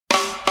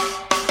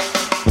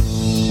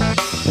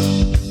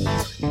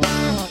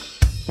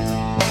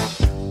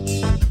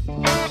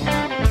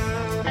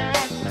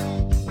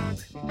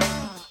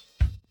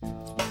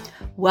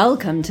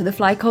Welcome to the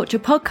Fly Culture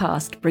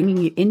Podcast, bringing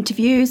you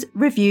interviews,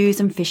 reviews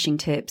and fishing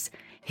tips.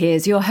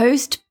 Here's your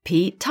host,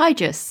 Pete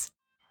Tigus.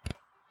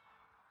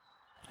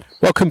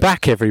 Welcome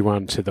back,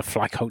 everyone, to the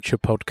Fly Culture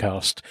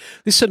Podcast.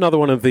 This is another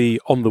one of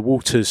the On the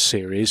Waters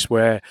series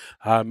where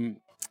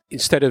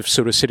instead of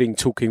sort of sitting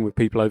talking with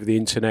people over the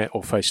internet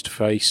or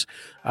face-to-face,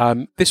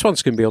 this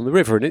one's going to be on the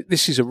river. And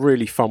this is a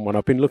really fun one.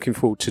 I've been looking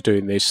forward to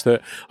doing this.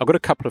 I've got a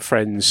couple of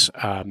friends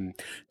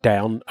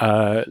down.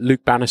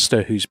 Luke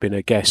Bannister, who's been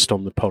a guest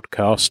on the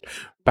podcast,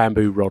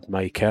 bamboo rod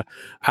maker,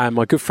 and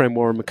my good friend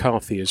Warren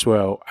McCarthy as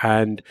well.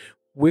 And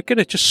we're going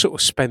to just sort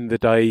of spend the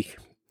day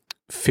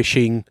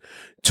fishing,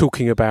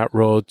 talking about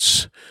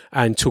rods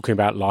and talking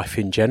about life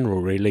in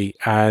general, really.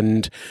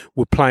 And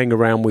we're playing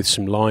around with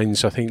some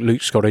lines. I think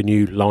Luke's got a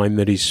new line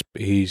that he's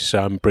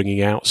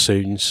bringing out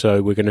soon,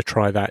 so we're going to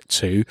try that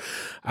too.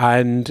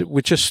 And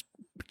we're just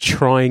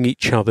trying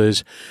each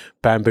other's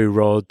bamboo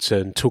rods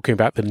and talking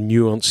about the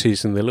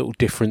nuances and the little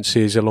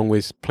differences, along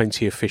with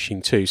plenty of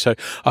fishing too. So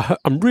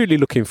I'm really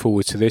looking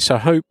forward to this. I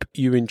hope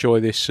you enjoy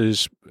this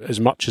as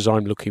much as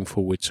I'm looking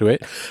forward to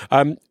it.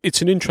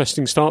 It's an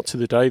interesting start to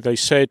the day. They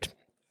said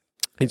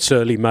it's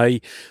early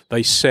May.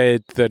 They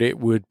said that it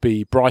would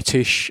be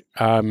brightish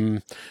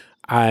and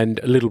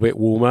a little bit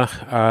warmer.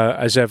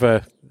 As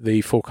ever,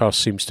 the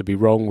forecast seems to be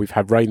wrong. We've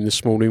had rain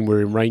this morning.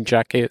 We're in rain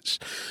jackets.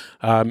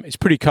 It's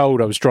pretty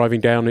cold. I was driving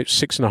down. It's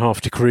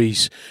 6.5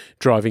 degrees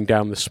driving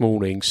down this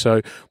morning.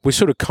 So we're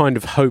sort of kind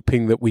of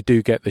hoping that we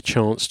do get the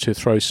chance to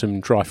throw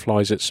some dry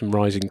flies at some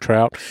rising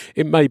trout.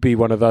 It may be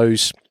one of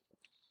those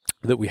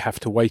that we have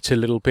to wait a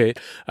little bit,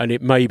 and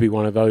it may be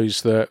one of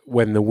those that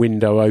when the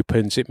window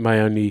opens, it may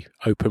only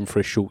open for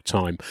a short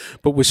time.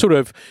 But we're sort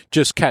of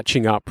just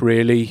catching up,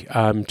 really,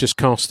 just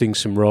casting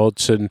some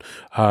rods, and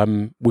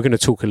we're going to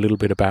talk a little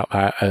bit about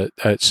that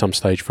at some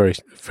stage very,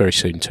 very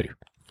soon too.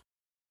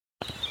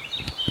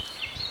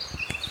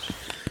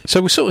 So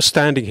we're sort of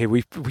standing here.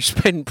 We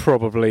spent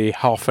probably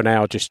half an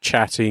hour just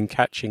chatting,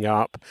 catching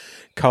up,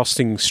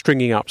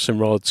 stringing up some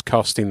rods,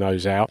 casting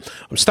those out.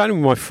 I'm standing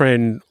with my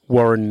friend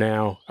Warren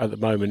now at the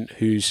moment,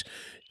 who's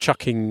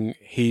chucking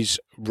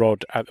his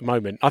rod at the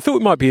moment. I thought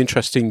it might be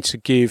interesting to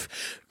give,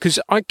 because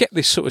I get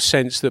this sort of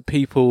sense that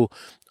people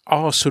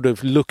are sort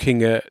of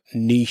looking at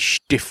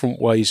niche,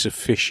 different ways of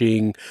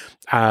fishing,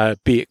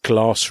 be it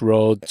glass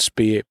rods,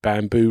 be it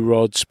bamboo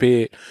rods,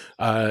 be it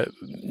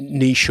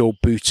niche or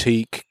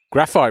boutique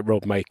graphite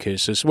rod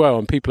makers as well,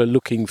 and people are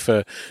looking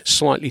for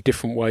slightly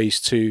different ways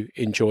to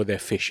enjoy their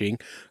fishing.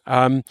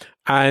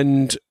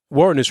 And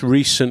Warren has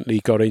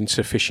recently got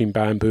into fishing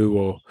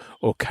bamboo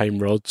or cane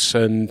rods,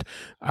 and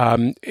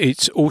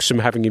it's awesome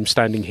having him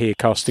standing here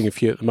casting a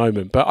few at the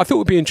moment. But I thought it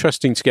would be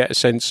interesting to get a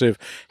sense of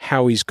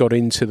how he's got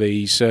into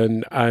these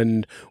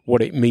and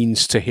what it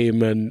means to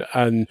him,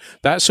 and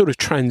that sort of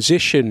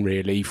transition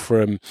really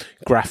from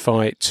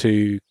graphite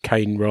to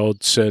cane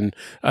rods and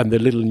the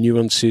little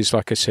nuances,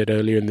 like I said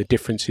earlier, and the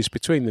differences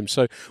between them.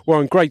 So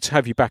Warren, great to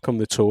have you back on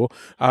the tour.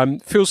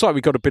 Feels like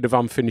we've got a bit of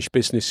unfinished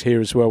business here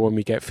as well when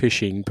we get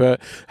fishing,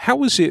 but how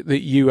was it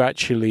that you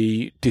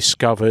actually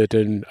discovered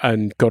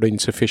and got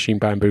into fishing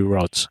bamboo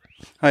rods?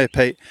 Hi,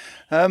 Pete.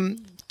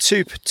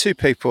 Two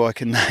people I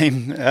can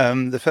name.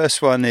 The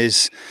first one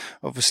is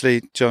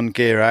obviously John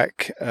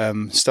Gierak,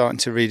 starting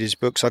to read his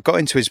books. I got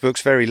into his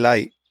books very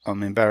late,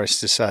 I'm embarrassed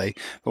to say,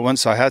 but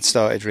once I had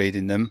started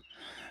reading them,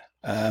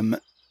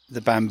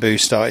 the bamboo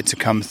started to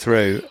come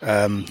through.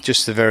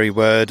 Just the very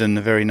word and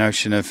the very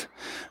notion of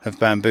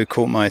bamboo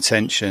caught my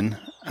attention,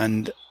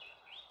 and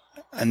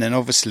then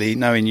obviously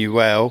knowing you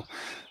well,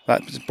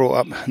 that brought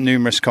up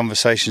numerous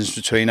conversations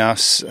between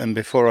us, and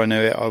before I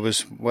knew it, I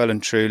was well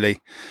and truly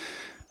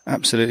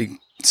absolutely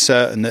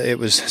certain that it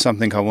was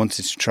something I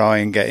wanted to try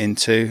and get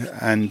into,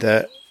 and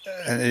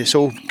it's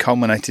all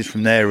culminated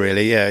from there,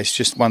 really. Yeah, it's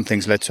just one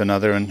thing's led to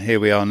another, and here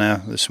we are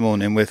now this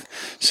morning with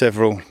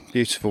several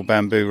beautiful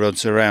bamboo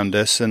rods around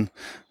us, and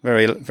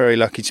very, very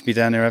lucky to be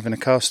down here having a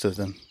cast of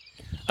them.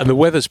 And the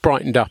weather's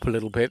brightened up a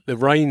little bit. The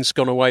rain's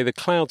gone away. The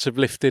clouds have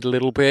lifted a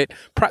little bit.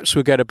 Perhaps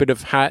we'll get a bit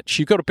of hatch.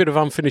 You've got a bit of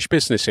unfinished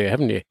business here,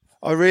 haven't you?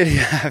 I really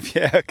have,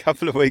 yeah. A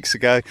couple of weeks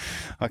ago,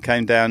 I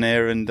came down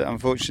here and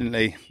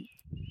unfortunately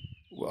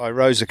I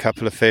rose a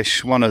couple of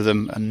fish, one of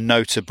them a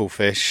notable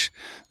fish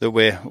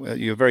that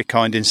you're very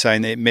kind in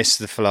saying that it missed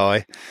the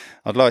fly.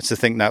 I'd like to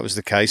think that was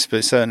the case, but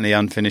it's certainly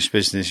unfinished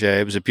business. Yeah,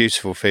 it was a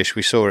beautiful fish.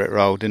 We saw it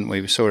roll, didn't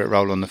we? We saw it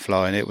roll on the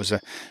fly, and it was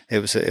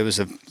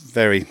a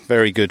very,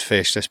 very good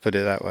fish. Let's put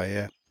it that way.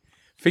 Yeah.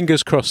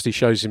 Fingers crossed he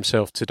shows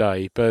himself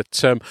today.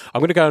 But I'm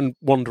going to go and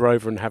wander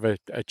over and have a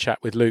chat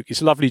with Luke.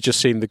 It's lovely just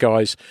seeing the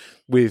guys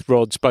with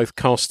rods, both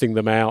casting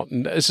them out.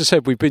 And as I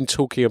said, we've been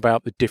talking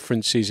about the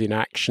differences in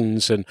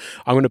actions, and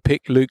I'm going to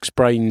pick Luke's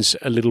brains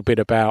a little bit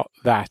about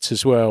that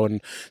as well. And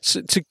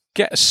so to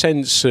get a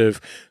sense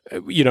of,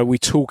 we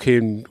talk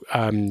in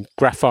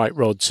graphite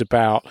rods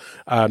about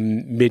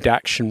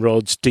mid-action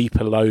rods,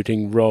 deeper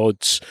loading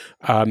rods,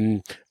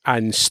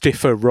 and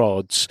stiffer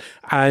rods.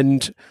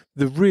 And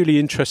the really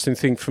interesting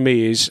thing for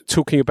me is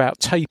talking about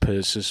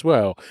tapers as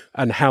well,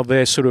 and how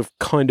they're sort of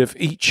kind of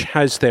each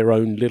has their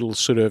own little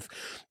sort of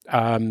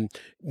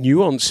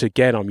nuance.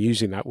 Again, I'm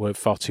using that word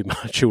far too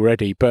much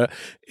already, but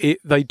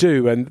they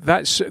do, and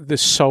that's the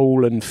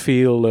soul and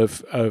feel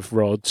of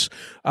rods.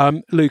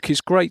 Luke,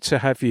 it's great to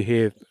have you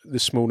here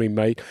this morning,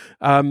 mate.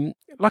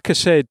 Like I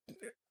said,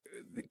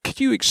 could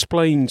you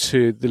explain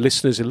to the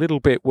listeners a little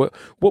bit what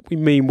we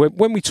mean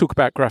when we talk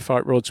about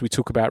graphite rods? We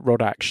talk about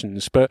rod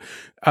actions, but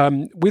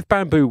with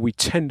bamboo, we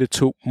tend to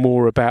talk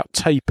more about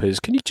tapers.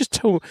 Can you just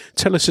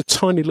tell us a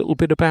tiny little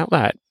bit about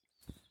that?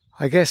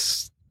 I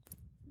guess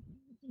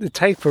the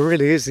taper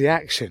really is the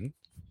action,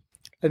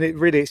 and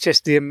it's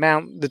just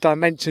the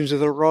dimensions of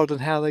the rod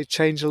and how they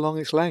change along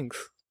its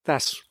length.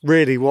 That's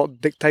really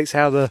what dictates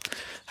how the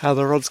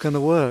rod's going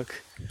to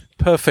work.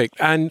 Perfect.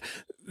 And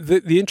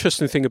the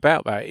interesting thing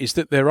about that is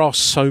that there are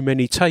so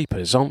many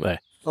tapers, aren't there?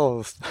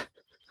 Oh,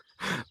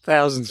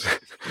 thousands,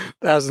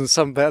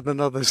 some better than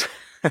others.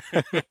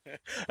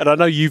 And I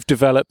know you've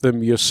developed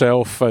them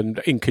yourself and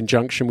in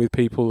conjunction with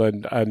people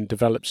and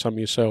developed some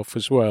yourself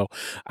as well.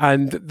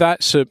 And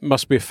that's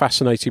must be a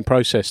fascinating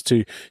process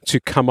to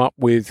come up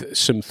with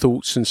some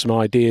thoughts and some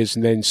ideas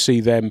and then see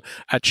them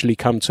actually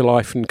come to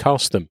life and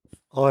cast them.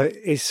 Oh,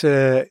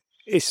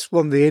 it's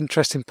one of the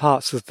interesting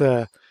parts of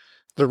the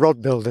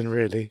rod building,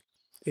 really,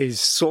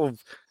 is sort of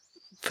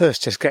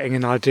first just getting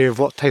an idea of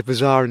what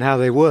tapers are and how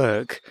they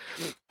work,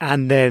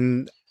 and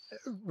then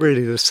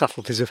really the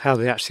subtleties of how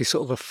they actually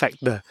sort of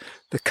affect the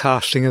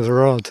casting of the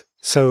rod.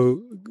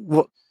 So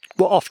what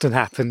often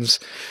happens,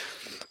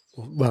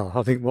 well,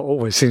 I think what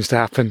always seems to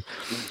happen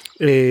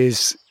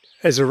is,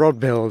 as a rod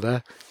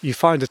builder, you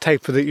find a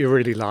taper that you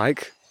really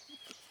like,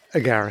 a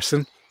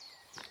Garrison.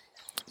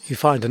 You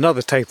find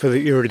another taper that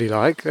you really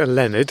like, a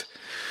Leonard,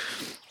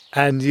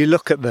 and you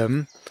look at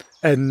them,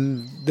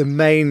 and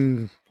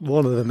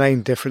one of the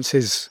main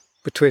differences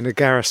between a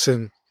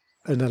Garrison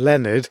and a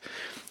Leonard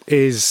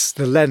is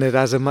the Leonard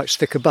has a much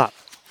thicker butt.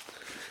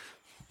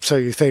 So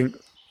you think,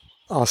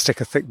 I'll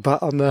stick a thick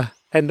butt on the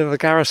end of a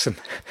Garrison.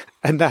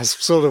 And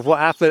that's sort of what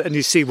happened, and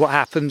you see what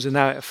happens and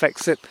how it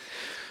affects it.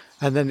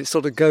 And then it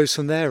sort of goes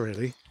from there,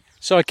 really.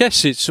 So I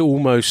guess it's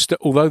almost,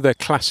 although they're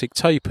classic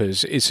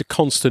tapers, it's a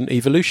constant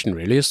evolution,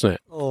 really, isn't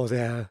it? Oh,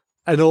 yeah.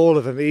 And all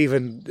of them,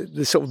 even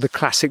the sort of the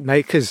classic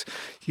makers,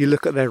 you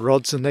look at their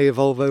rods and they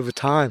evolve over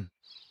time.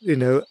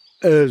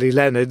 Early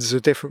Leonards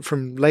are different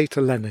from later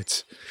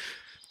Leonards.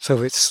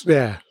 So it's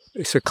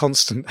a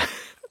constant.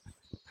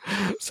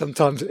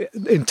 Sometimes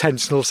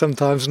intentional,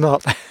 sometimes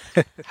not.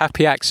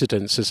 Happy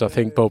accidents, as I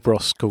think Bob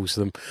Ross calls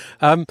them.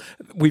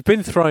 We've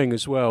been throwing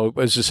as well,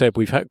 as I said,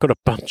 we've got a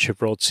bunch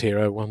of rods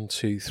here. 1,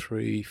 2,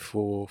 3,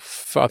 4,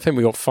 5. I think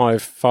we've got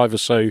five or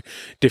so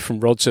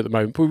different rods at the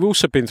moment. But we've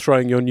also been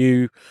throwing your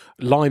new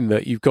line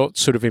that you've got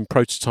sort of in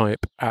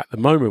prototype at the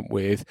moment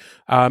with,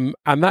 and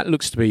that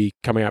looks to be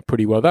coming out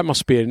pretty well. That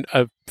must be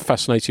a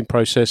fascinating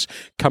process,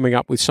 coming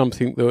up with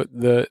something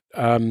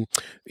that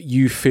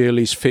you feel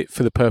is fit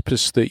for the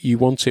purpose that you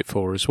want it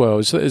for as well.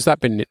 Has that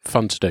been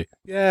fun to do?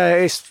 Yeah,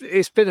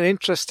 it's been an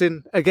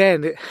interesting.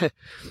 Again,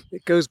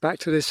 it goes back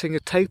to this thing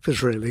of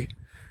tapers, really,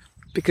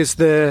 because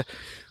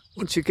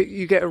once you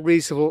get a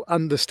reasonable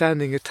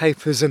understanding of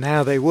tapers and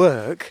how they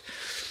work,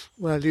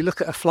 well, you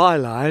look at a fly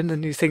line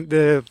and you think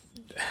a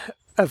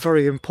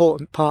very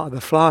important part of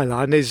the fly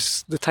line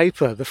is the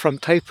taper, the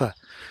front taper.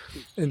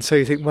 And so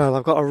you think, well,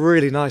 I've got a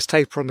really nice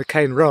taper on the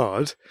cane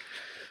rod.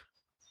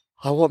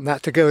 I want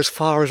that to go as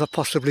far as I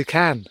possibly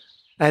can.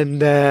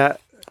 And I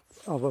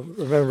won't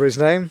remember his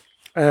name.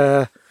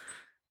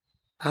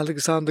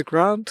 Alexander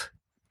Grant,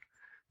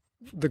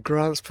 the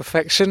Grant's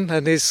Perfection,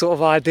 and his sort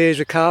of ideas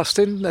of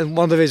casting. And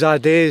one of his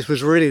ideas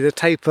was really the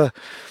taper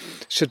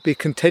should be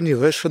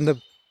continuous from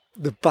the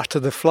butt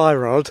of the fly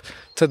rod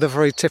to the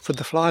very tip of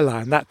the fly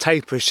line. That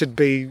taper should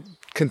be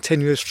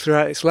continuous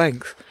throughout its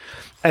length.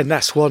 And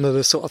that's one of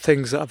the sort of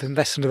things that I've been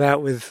messing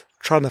about with,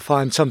 trying to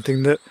find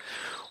something that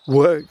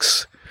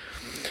works.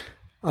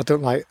 I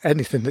don't like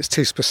anything that's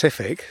too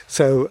specific.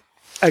 So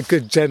a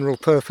good general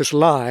purpose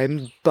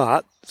line,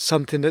 but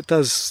something that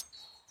does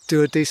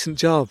do a decent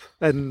job.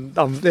 And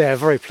I'm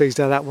very pleased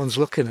how that one's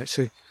looking,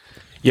 actually.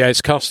 Yeah,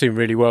 it's casting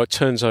really well. It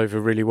turns over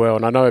really well.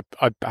 And I know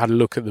I had a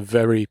look at the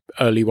very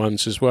early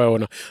ones as well,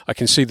 and I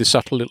can see the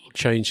subtle little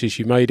changes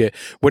you made it.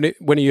 When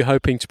are you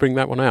hoping to bring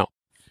that one out?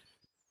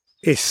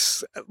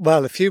 It's,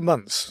 a few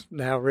months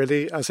now,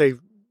 really. I say,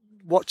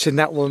 watching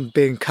that one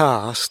being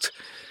cast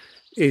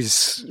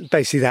is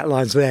basically that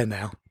line's there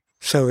now.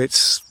 So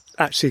it's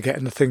actually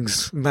getting the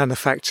things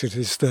manufactured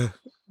is the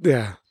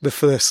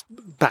first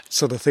batch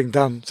sort of thing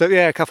done. So,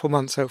 a couple of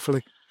months,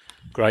 hopefully.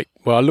 Great.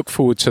 Well, I look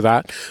forward to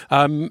that.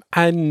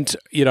 And,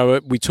 you know,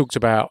 we talked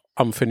about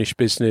unfinished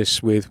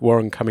business with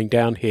Warren coming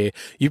down here.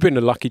 You've been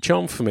a lucky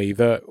charm for me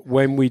that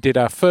when we did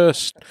our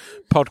first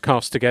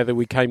podcast together,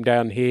 we came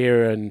down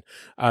here and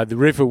the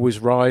river was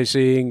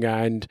rising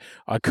and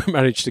I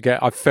managed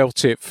to I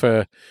felt it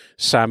for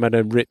salmon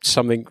and ripped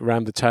something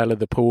around the tail of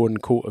the pool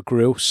and caught a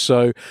grill.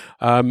 So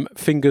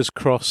fingers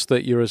crossed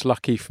that you're as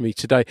lucky for me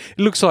today. It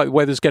looks like the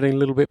weather's getting a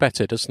little bit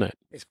better, doesn't it?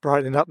 It's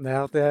brightening up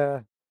now.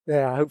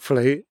 Yeah,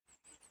 hopefully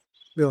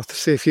we'll have to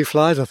see a few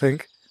flies, I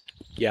think.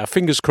 Yeah,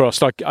 fingers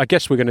crossed. I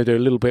guess we're going to do a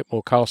little bit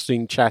more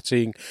casting,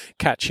 chatting,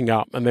 catching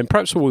up, and then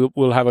perhaps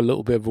we'll have a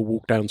little bit of a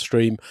walk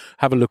downstream,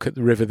 have a look at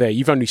the river there.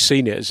 You've only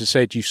seen it, as I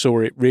said, you saw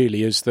it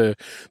really as the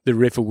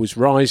river was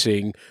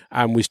rising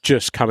and was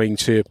just coming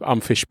to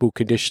unfishable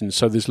conditions.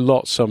 So there's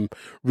lots I'm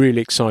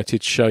really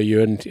excited to show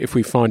you, and if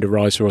we find a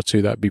riser or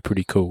two, that'd be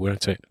pretty cool,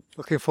 won't it?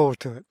 Looking forward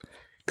to it.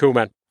 Cool,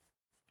 man.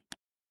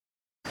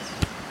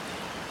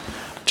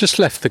 Just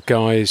left the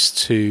guys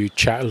to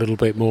chat a little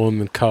bit more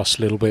and cast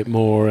a little bit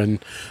more, and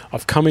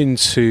I've come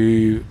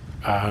into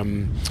a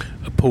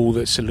pool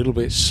that's a little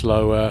bit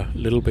slower, a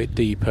little bit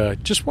deeper,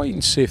 just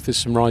waiting to see if there's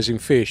some rising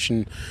fish,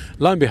 and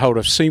lo and behold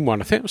I've seen one.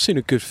 I think I've seen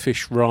a good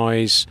fish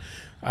rise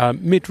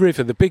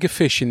mid-river. The bigger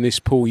fish in this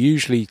pool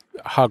usually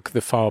hug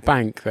the far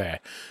bank there,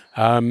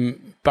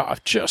 but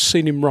I've just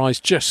seen him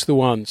rise just the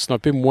once, and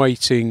I've been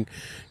waiting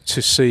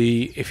to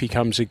see if he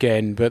comes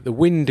again, but the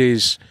wind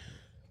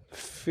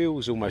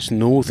feels almost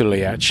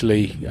northerly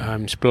actually.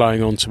 It's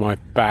blowing onto my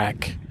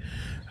back,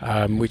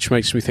 which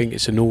makes me think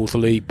it's a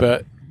northerly,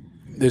 but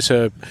there's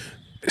a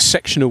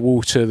section of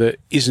water that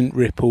isn't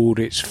rippled,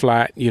 it's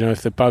flat. You know,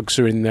 if the bugs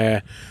are in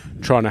there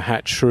trying to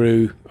hatch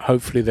through,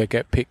 hopefully they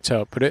get picked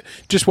up. But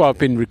just while I've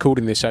been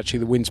recording this, actually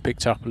the wind's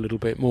picked up a little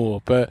bit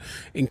more, but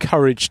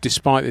encouraged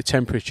despite the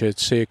temperature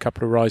to see a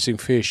couple of rising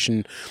fish.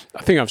 And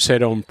I think I've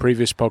said on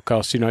previous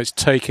podcasts, you know, it's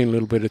taking a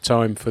little bit of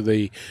time for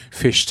the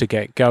fish to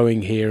get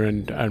going here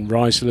and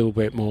rise a little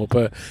bit more,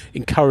 but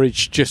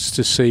encouraged just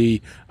to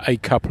see a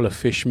couple of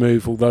fish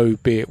move, although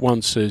be it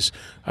once as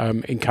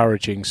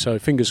encouraging. So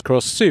fingers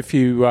crossed. See a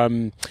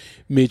few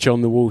midge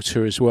on the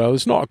water as well.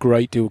 There's not a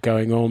great deal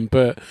going on,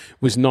 but it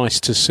was nice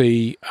to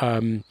see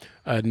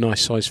a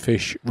nice sized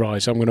fish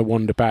rise. I'm going to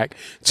wander back,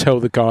 tell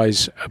the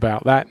guys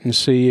about that and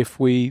see if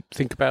we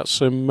think about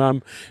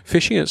some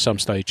fishing at some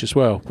stage as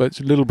well. But it's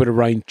a little bit of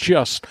rain,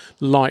 just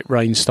light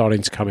rain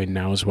starting to come in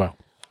now as well.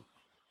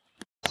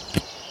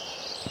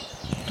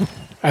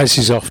 As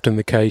is often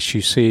the case,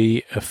 you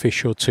see a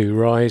fish or two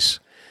rise,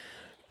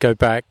 go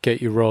back,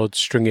 get your rod,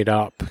 string it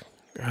up,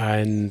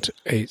 and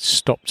it's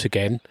stopped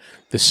again.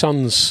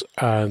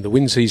 The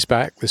wind's eased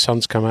back, the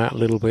sun's come out a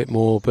little bit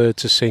more,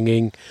 birds are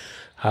singing.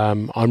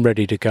 I'm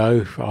ready to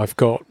go. I've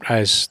got,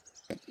 as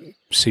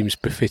seems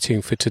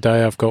befitting for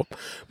today, I've got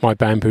my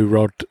bamboo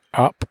rod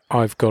up.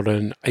 I've got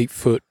an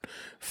 8-foot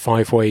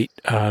 5-weight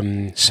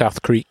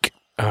South Creek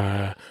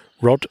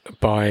rod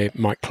by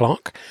Mike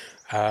Clark.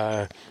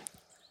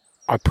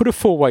 I put a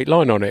 4-weight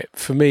line on it.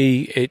 For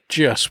me, it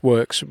just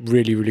works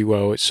really, really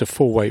well. It's a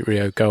 4-weight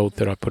Rio Gold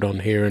that I put on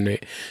here, and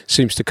it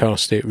seems to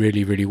cast it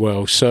really, really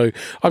well. So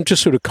I'm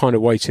just sort of kind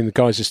of waiting. The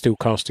guys are still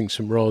casting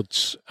some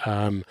rods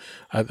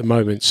at the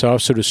moment. So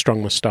I've sort of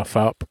strung my stuff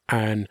up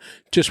and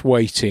just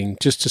waiting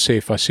just to see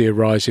if I see a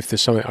rise. If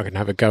there's something I can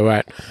have a go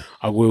at,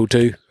 I will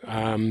do.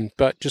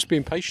 But just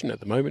being patient at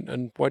the moment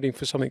and waiting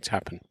for something to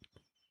happen.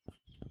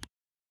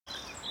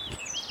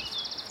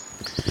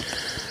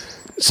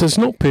 So there's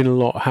not been a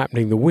lot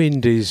happening. The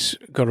wind has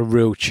got a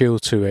real chill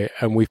to it,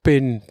 and we've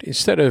been,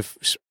 instead of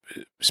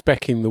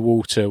specking the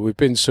water, we've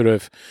been sort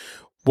of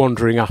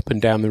wandering up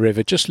and down the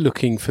river, just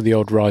looking for the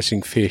odd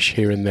rising fish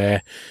here and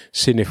there,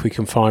 seeing if we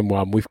can find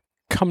one. We've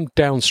come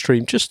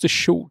downstream just a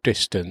short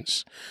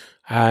distance,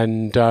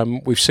 and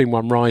we've seen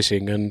one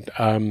rising,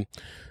 and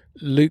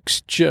Luke's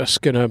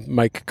just going to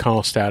make a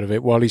cast out of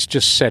it while he's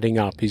just setting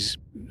up. He's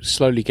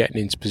slowly getting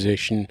into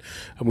position,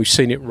 and we've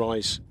seen it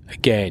rise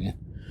again.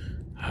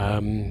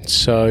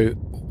 So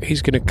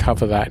he's going to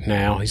cover that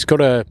now. He's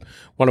got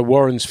one of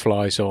Warren's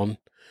flies on.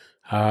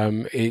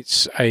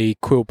 It's a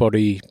quill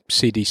body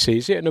CDC.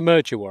 Is it an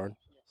emerger, Warren?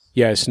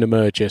 Yeah, it's an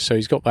emerger. So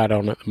he's got that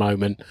on at the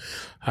moment.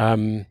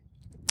 And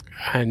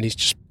he's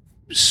just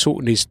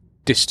sorting his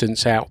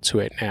distance out to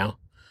it now.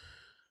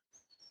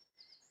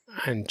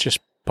 And just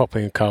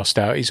popping a cast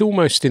out. He's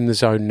almost in the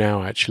zone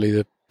now, actually.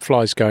 The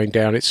fly's going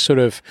down. It's sort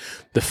of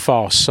the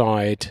far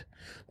side.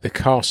 The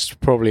cast's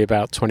probably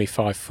about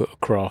 25 foot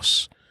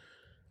across.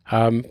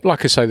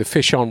 Like I say, the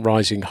fish aren't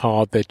rising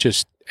hard. They're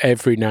just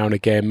every now and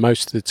again,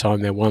 most of the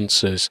time they're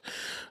oncers.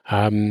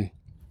 Yeah,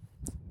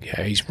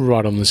 he's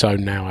right on the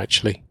zone now,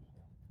 actually.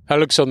 That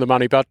looks on the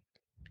money, bud.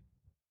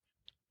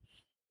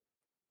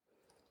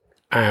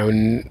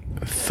 And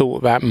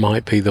thought that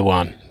might be the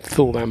one.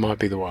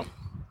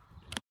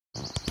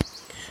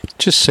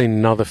 Just seen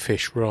another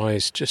fish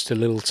rise just a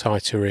little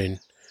tighter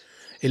in.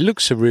 It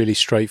looks a really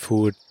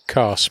straightforward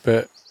cast,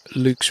 but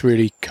Luke's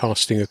really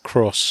casting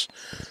across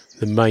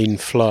the main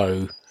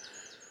flow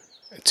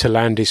to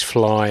land his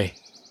fly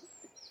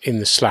in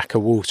the slacker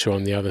water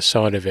on the other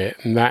side of it,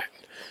 and that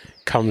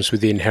comes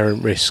with the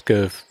inherent risk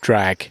of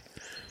drag.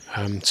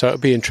 So it'll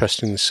be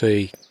interesting to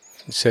see.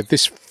 He said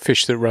this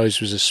fish that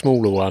rose was a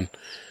smaller one,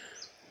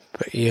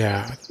 but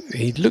yeah,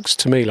 he looks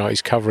to me like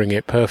he's covering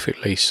it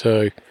perfectly,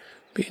 so it'll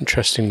be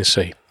interesting to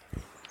see.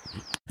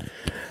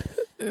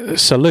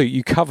 So Luke,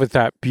 you covered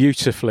that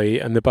beautifully,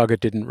 and the bugger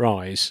didn't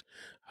rise.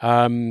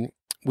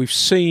 We've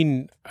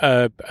seen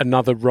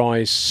another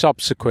rise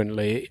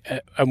subsequently,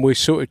 and we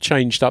sort of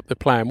changed up the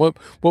plan. What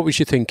was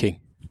you thinking?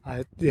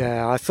 I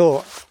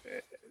thought,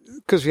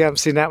 because we haven't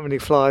seen that many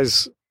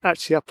flies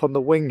actually up on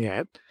the wing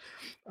yet,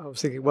 I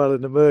was thinking, well,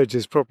 an emerge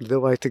is probably the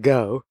way to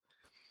go.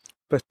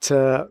 But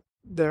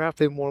there have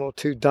been one or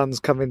two duns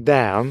coming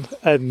down,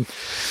 and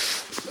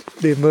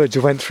the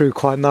emerger went through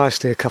quite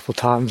nicely a couple of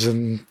times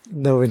and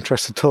no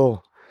interest at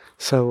all.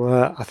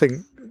 So I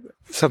think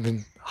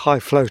something high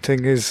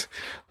floating is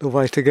the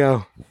way to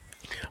go.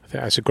 I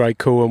think that's a great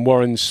call.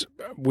 And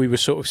we were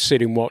sort of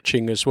sitting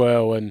watching as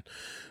well, and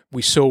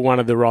we saw one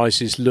of the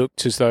rises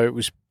looked as though it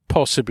was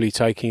possibly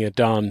taking a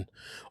dun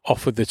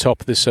off of the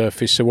top of the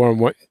surface. So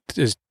Warren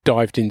has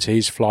dived into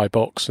his fly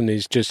box and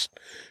is just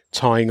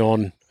tying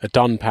on a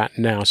dun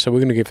pattern now. So we're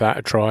going to give that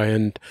a try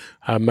and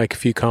make a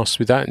few casts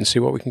with that and see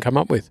what we can come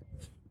up with.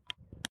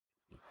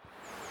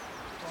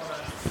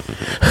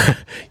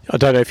 I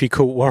don't know if you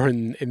caught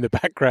Warren in the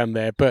background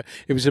there, but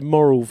it was a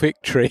moral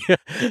victory.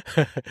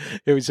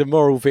 It was a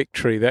moral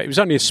victory that it was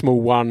only a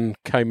small one,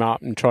 came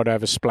up and tried to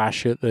have a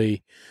splash at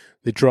the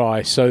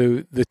dry.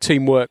 So the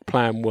teamwork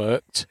plan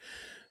worked.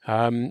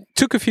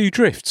 Took a few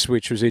drifts,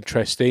 which was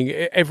interesting.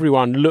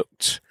 Everyone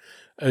looked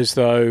as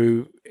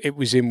though it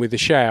was in with a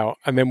shout,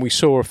 and then we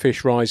saw a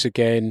fish rise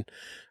again,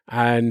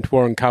 and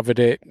Warren covered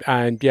it,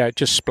 and it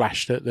just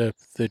splashed at the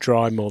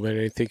dry more than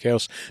anything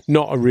else.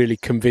 Not a really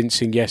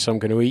convincing yes, I'm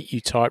going to eat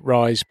you type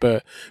rise,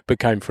 but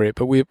came for it.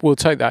 But we'll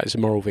take that as a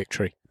moral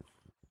victory.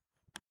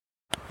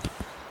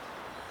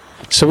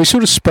 So we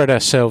sort of spread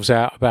ourselves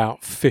out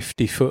about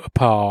 50 foot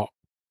apart,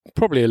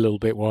 probably a little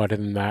bit wider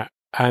than that,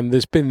 and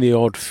there's been the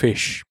odd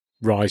fish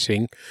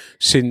rising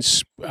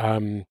since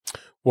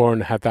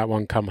Warren had that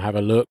one come have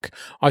a look.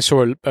 I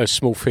saw a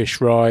small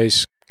fish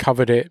rise,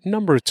 covered it a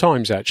number of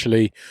times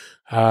actually,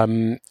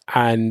 and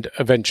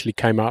eventually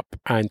came up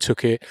and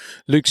took it.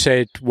 Luke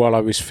said while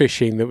I was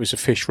fishing there was a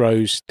fish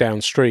rose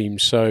downstream,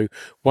 so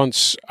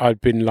once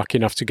I'd been lucky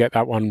enough to get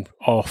that one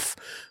off,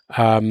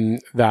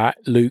 that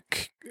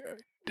Luke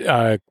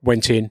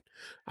went in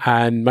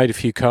and made a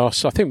few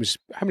casts. I think it was,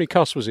 how many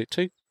casts was it?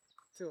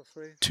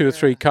 Two or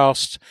three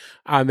casts,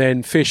 and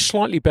then fish,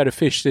 slightly better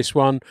fish this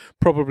one,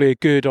 probably a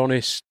good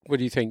honest, what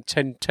do you think,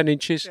 10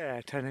 inches? Yeah,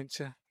 10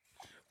 inches.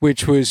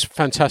 Which was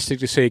fantastic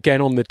to see again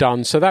on the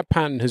dun. So that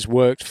pattern has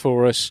worked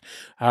for us,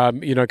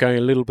 going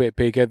a little bit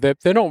bigger.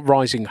 They're not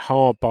rising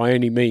hard by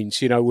any means.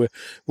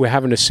 We're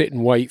having to sit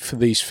and wait for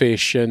these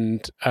fish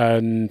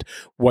and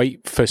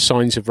wait for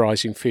signs of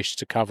rising fish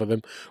to cover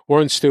them.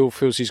 Warren still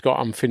feels he's got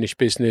unfinished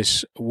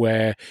business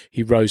where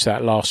he rose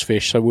that last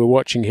fish. So we're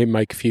watching him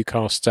make a few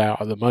casts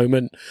out at the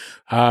moment.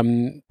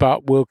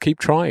 But we'll keep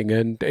trying,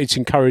 and it's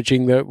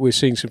encouraging that we're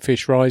seeing some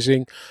fish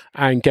rising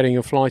and getting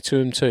a fly to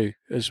them too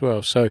as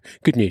well. So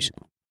good news.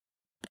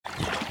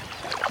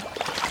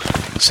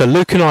 So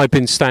Luke and I have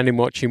been standing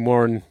watching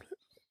Warren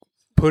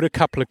put a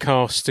couple of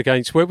casts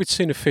against where we'd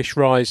seen a fish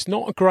rise,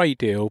 not a great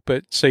deal,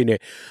 but seen it.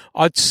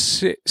 I'd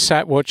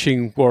sat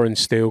watching Warren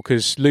still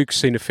because Luke's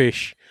seen a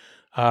fish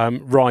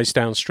rise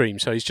downstream,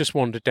 so he's just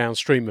wandered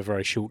downstream a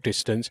very short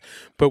distance,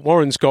 but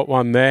Warren's got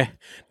one there.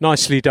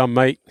 Nicely done,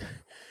 mate.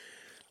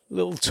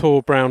 Little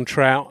tall brown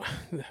trout.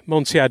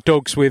 Monty, our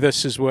dog's with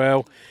us as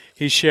well.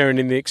 He's sharing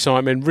in the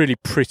excitement. Really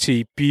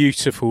pretty,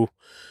 beautiful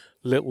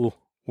little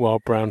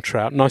wild brown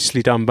trout.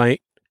 Nicely done,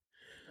 mate.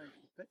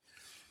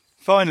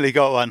 Finally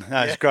got one.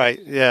 That was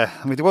great. Yeah.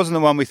 I mean, it wasn't the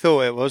one we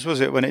thought it was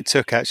it, when it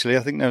took, actually? I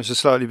think there was a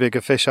slightly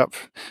bigger fish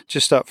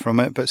just up from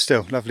it, but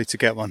still, lovely to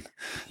get one.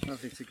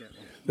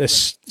 They're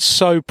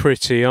so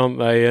pretty, aren't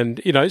they? And,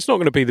 it's not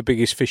going to be the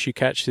biggest fish you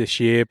catch this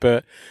year,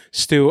 but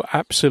still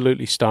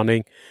absolutely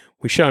stunning.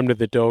 We show him to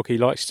the dog. He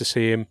likes to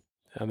see him.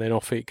 And then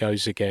off it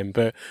goes again.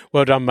 But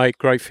well done, mate.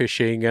 Great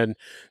fishing. And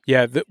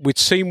we'd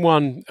seen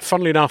one,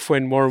 funnily enough,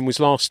 when Warren was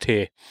last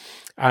here,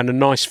 and a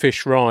nice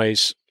fish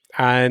rise.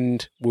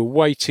 And we're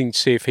waiting to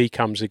see if he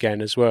comes again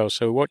as well.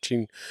 So we're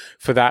watching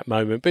for that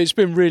moment. But it's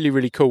been really,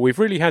 really cool. We've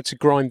really had to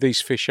grind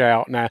these fish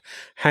out. Now,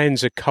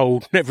 hands are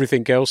cold and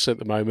everything else at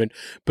the moment.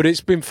 But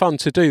it's been fun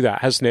to do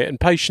that, hasn't it? And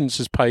patience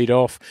has paid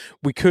off.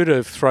 We could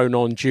have thrown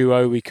on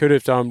duo. We could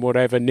have done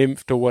whatever,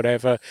 nymphed or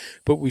whatever.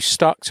 But we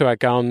stuck to our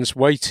guns,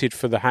 waited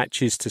for the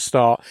hatches to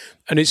start.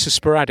 And it's a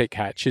sporadic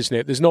hatch, isn't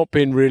it? There's not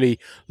been really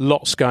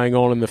lots going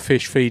on in the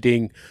fish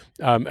feeding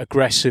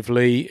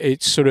aggressively.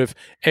 It's sort of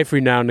every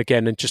now and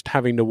again and just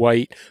having to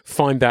wait,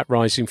 find that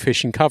rising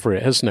fish and cover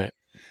it, hasn't it?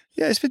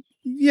 Yeah, it's been,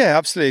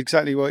 absolutely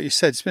exactly what you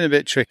said. It's been a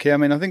bit tricky. I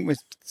mean, I think we've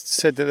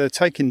said that they're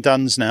taking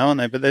duns now, aren't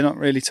they? But they're not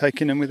really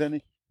taking them with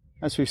any.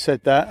 As we've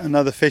said that,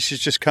 another fish has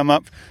just come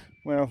up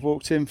where I've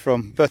walked in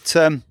from. But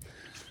no,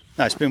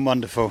 it's been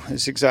wonderful.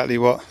 It's exactly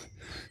what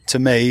to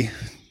me,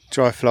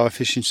 dry fly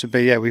fishing should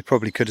be, we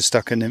probably could have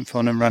stuck a nymph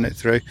on and run it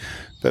through.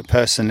 But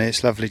personally,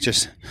 it's lovely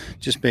just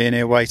being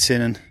here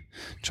waiting and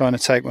trying to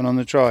take one on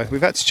the dry.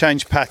 We've had to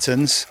change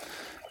patterns.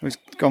 We've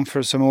gone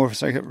for some more,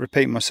 so I keep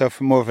repeating myself,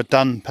 for more of a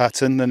done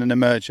pattern than an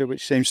emerger,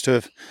 which seems to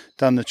have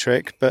done the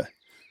trick. But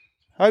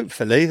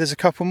hopefully there's a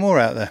couple more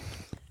out there.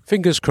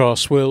 Fingers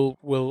crossed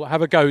we'll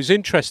have a go. It's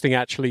interesting,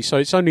 actually. So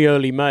it's only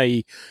early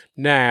May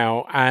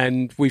now,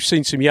 and we've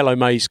seen some yellow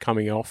mays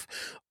coming off.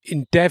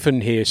 In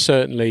Devon here,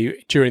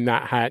 certainly, during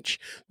that hatch,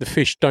 the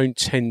fish don't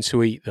tend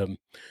to eat them.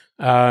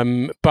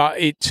 But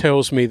it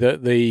tells me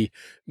that the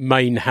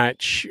main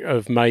hatch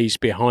of mays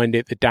behind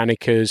it, the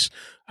Danicas,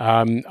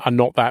 are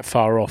not that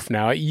far off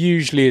now. It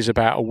usually is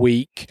about a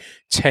week,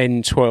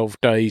 10,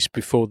 12 days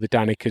before the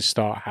Danicas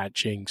start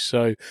hatching.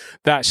 So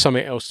that's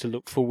something else to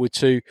look forward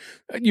to.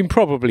 You can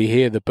probably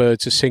hear the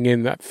birds are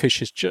singing. That fish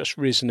has just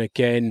risen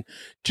again.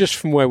 Just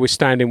from where we're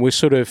standing, we're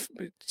sort of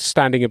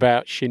standing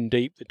about shin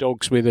deep. The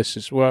dog's with us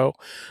as well.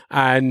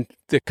 And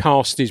the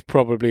cast is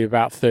probably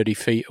about 30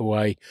 feet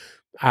away.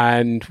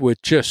 And we're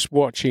just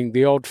watching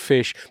the odd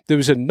fish. There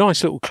was a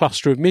nice little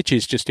cluster of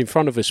midges just in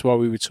front of us while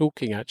we were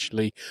talking,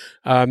 actually.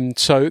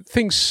 So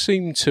things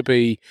seem to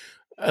be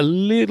a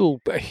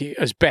little,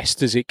 as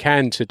best as it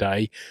can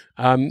today,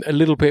 a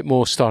little bit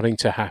more starting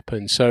to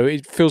happen. So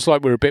it feels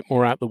like we're a bit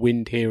more out the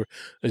wind here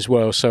as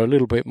well, so a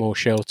little bit more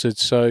sheltered.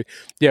 So,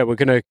 yeah, we're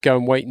going to go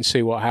and wait and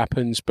see what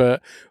happens.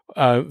 But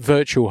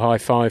virtual high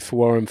five for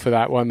Warren for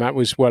that one. That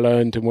was well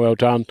earned and well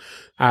done.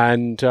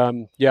 And,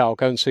 I'll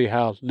go and see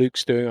how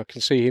Luke's doing. I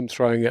can see him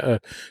throwing at a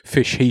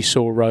fish he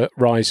saw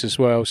rise as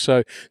well.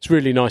 So it's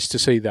really nice to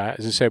see that.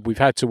 As I said, we've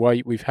had to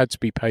wait. We've had to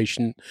be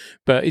patient.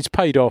 But it's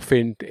paid off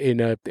in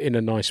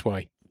a nice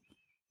way.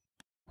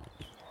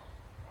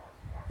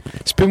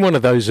 It's been one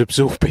of those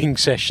absorbing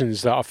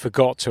sessions that I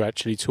forgot to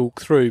actually talk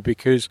through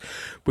because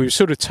we were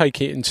sort of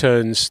taking it in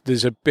turns.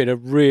 There's been a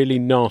really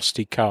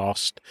nasty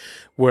cast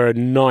where a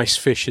nice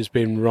fish has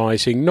been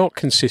rising, not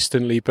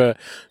consistently, but,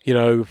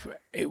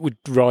 it would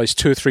rise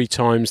 2 or 3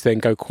 times, then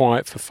go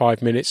quiet for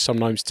 5 minutes,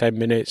 sometimes 10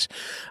 minutes.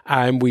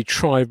 And we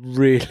tried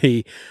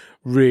really,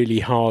 really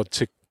hard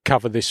to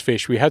cover this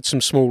fish. We had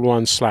some small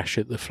ones slash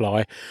at the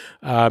fly,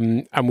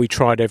 and we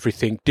tried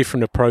everything,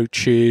 different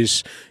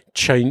approaches,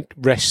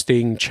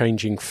 resting,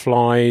 changing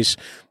flies.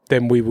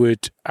 Then we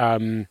would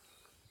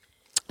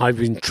I've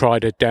even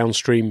tried a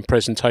downstream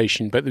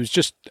presentation, but there was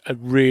just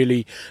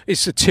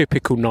it's a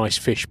typical nice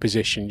fish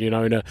position, in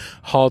a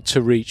hard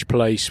to reach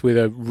place with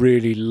a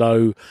really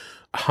low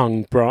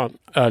hung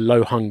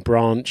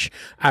branch,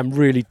 and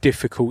really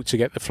difficult to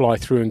get the fly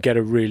through and get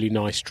a really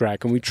nice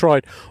drag. And we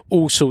tried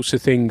all sorts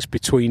of things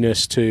between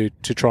us to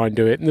try and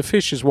do it. And the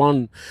fish has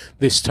won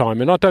this time,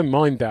 and I don't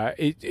mind that.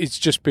 It's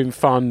just been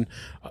fun.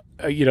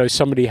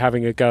 Somebody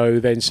having a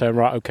go, then saying,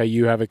 right, okay,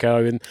 you have a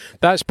go. And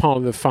that's part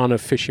of the fun of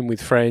fishing with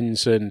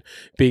friends and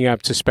being able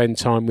to spend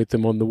time with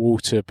them on the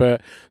water. But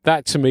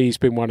that, to me, has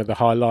been one of the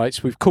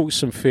highlights. We've caught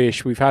some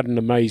fish. We've had an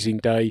amazing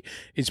day.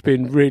 It's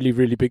been really,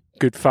 really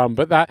good fun.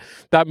 But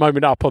that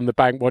moment up on the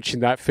bank watching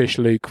that fish,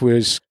 Luke,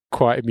 was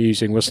quite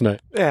amusing, wasn't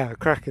it? Yeah,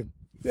 cracking.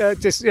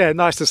 Yeah,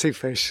 nice to see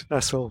fish,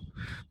 that's all.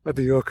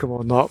 Whether you hook them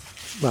or not,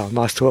 well,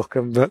 nice to hook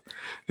them, but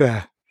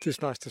yeah,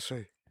 just nice to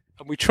see.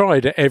 And we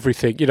tried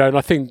everything, and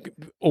I think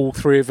all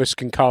three of us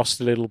can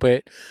cast a little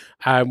bit,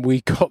 and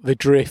we got the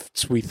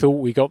drifts. We thought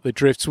we got the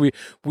drifts.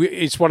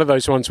 It's one of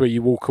those ones where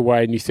you walk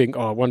away and you think,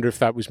 I wonder if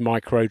that was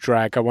micro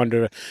drag. I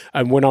wonder.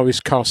 And when I was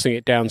casting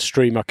it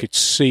downstream, I could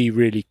see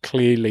really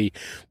clearly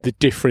the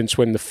difference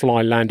when the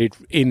fly landed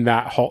in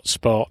that hot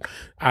spot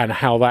and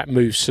how that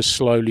moves so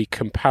slowly,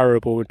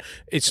 comparable. And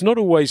it's not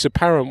always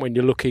apparent when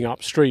you're looking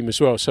upstream as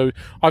well. So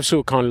I've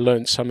sort of kind of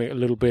learned something a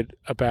little bit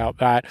about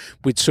that.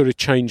 We'd sort of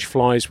changed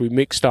flies. We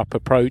mixed up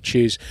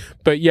approaches.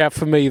 But yeah,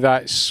 for me,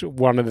 that's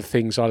one of the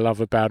things I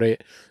love about it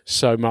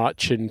so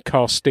much. And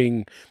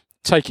casting,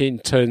 taking in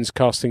turns,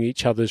 casting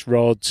each other's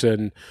rods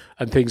and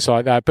things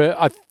like that.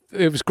 But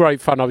it was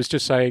great fun. I was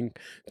just saying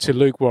to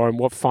Luke, Warren,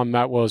 what fun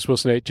that was,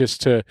 wasn't it?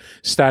 Just to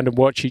stand and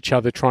watch each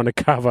other trying to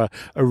cover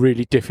a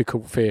really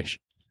difficult fish.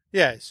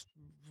 Yeah, it's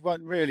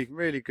really,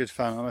 really good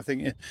fun. And I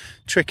think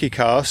tricky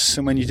casts,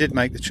 and when you did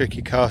make the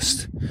tricky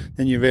cast,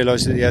 then you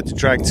realised that you had the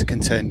drag to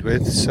contend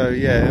with. So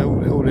yeah,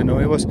 all in all,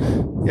 it was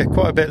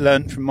quite a bit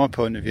learnt from my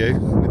point of view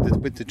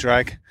with the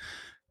drag.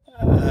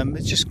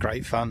 It's just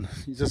great fun.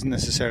 It doesn't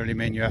necessarily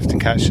mean you have to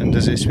catch them,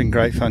 does it? It's been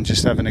great fun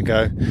just having a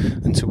go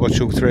and to watch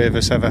all three of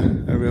us have a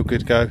real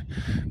good go.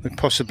 With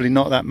possibly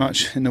not that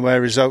much in the way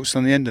of results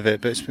on the end of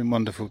it, but it's been a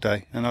wonderful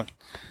day. And I'd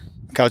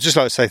just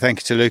like to say thank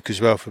you to Luke as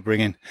well for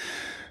bringing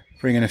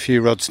a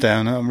few rods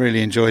down. I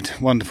really enjoyed.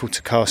 Wonderful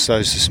to cast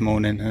those this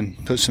morning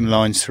and put some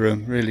lines through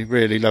them. Really,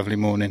 really lovely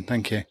morning.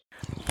 Thank you.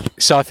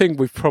 So I think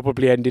we've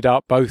probably ended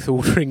up both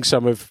ordering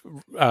some of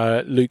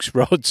Luke's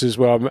rods as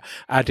well,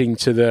 adding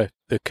to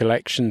the the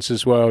collections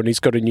as well. And he's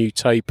got a new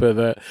taper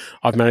that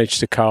I've managed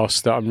to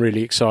cast that I'm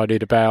really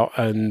excited about.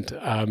 And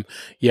I'm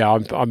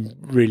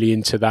really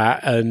into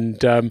that.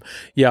 And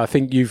I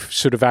think you've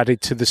sort of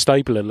added to the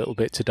stable a little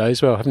bit today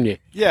as well, haven't you?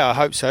 Yeah, I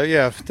hope so.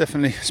 Yeah, I've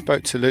definitely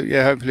spoke to Luke.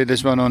 Yeah, hopefully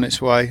there's one on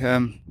its way.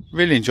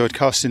 Really enjoyed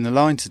casting the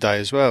line today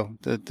as well.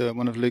 The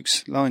one of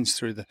Luke's lines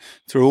through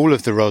all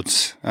of the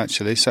rods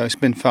actually. So it's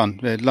been fun.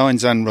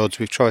 Lines and rods.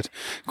 We've tried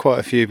quite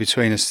a few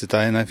between us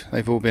today, and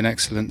they've all been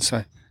excellent.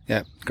 So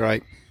yeah,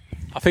 great.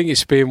 I think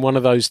it's been one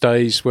of those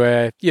days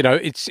where,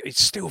 it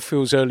still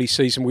feels early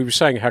season. We were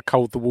saying how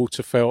cold the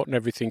water felt and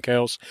everything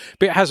else,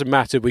 but it hasn't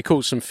mattered. We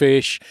caught some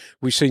fish.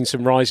 We've seen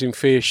some rising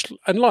fish.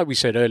 And like we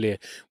said earlier,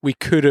 we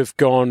could have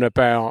gone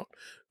about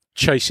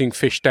chasing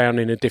fish down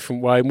in a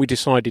different way, and we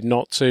decided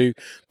not to.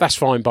 That's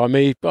fine by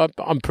me, but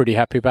I'm pretty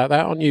happy about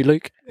that, aren't you,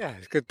 Luke? Yeah,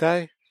 it's a good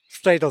day.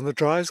 Stayed on the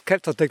dries,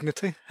 kept our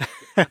dignity.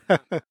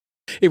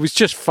 It was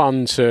just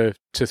fun to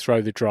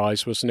throw the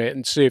dries, wasn't it?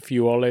 And see a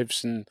few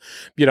olives, and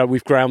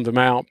we've ground them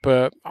out,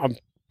 but I'm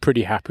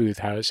pretty happy with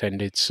how it's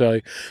ended. So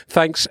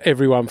thanks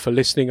everyone for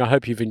listening. I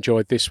hope you've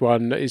enjoyed this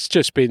one. It's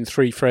just been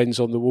three friends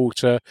on the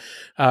water,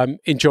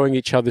 enjoying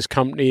each other's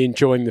company,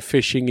 enjoying the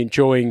fishing,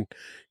 enjoying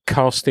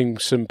casting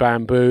some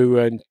bamboo,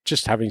 and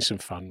just having some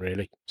fun,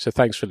 really. So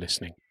thanks for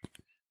listening.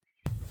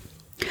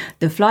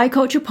 The Fly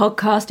Culture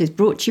podcast is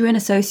brought to you in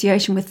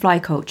association with Fly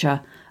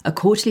Culture, a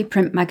quarterly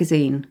print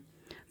magazine.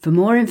 For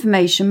more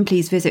information,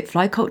 please visit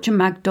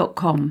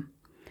flyculturemag.com.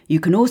 You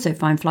can also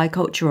find Fly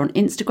Culture on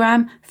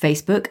Instagram,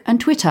 Facebook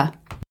and Twitter.